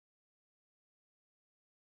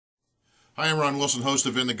Hi, I'm Ron Wilson, host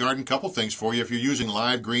of In the Garden. Couple things for you. If you're using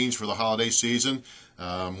live greens for the holiday season,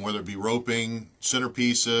 whether it be roping,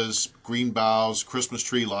 centerpieces, green boughs, Christmas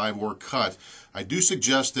tree live or cut, I do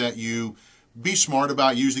suggest that you be smart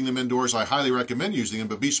about using them indoors. I highly recommend using them,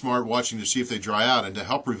 but be smart watching to see if they dry out. And to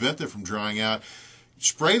help prevent them from drying out,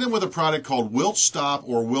 spray them with a product called Wilt Stop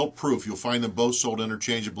or Wilt Proof. You'll find them both sold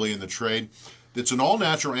interchangeably in the trade. It's an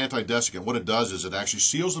all-natural anti-desiccant. What it does is it actually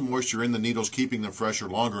seals the moisture in the needles, keeping them fresher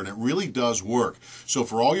longer, and it really does work. So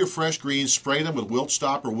for all your fresh greens, spray them with Wilt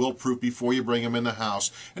Stop or Wilt Proof before you bring them in the house,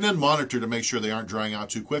 and then monitor to make sure they aren't drying out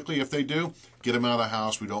too quickly. If they do, get them out of the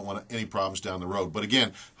house. We don't want any problems down the road. But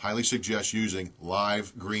again, highly suggest using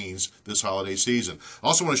live greens this holiday season.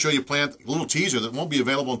 Also want to show you a plant, a little teaser that won't be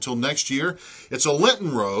available until next year. It's a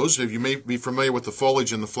Lenten rose. You may be familiar with the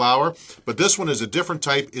foliage and the flower, but this one is a different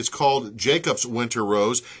type. It's called Jacob's Winter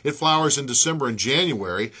Rose. It flowers in December and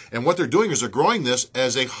January, and what they're doing is they're growing this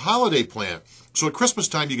as a holiday plant. So at Christmas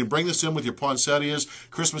time, you can bring this in with your poinsettias,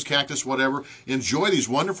 Christmas cactus, whatever. Enjoy these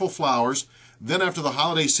wonderful flowers. Then after the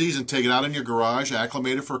holiday season, take it out in your garage,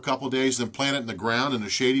 acclimate it for a couple of days, then plant it in the ground in a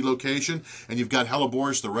shady location, and you've got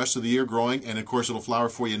hellebores the rest of the year growing, and of course it'll flower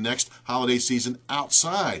for you next holiday season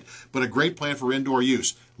outside. But a great plant for indoor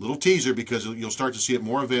use. Little teaser because you'll start to see it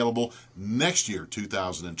more available next year,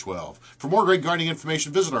 2012. For more great gardening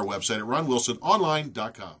information, visit our website at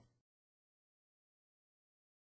ronwilsononline.com.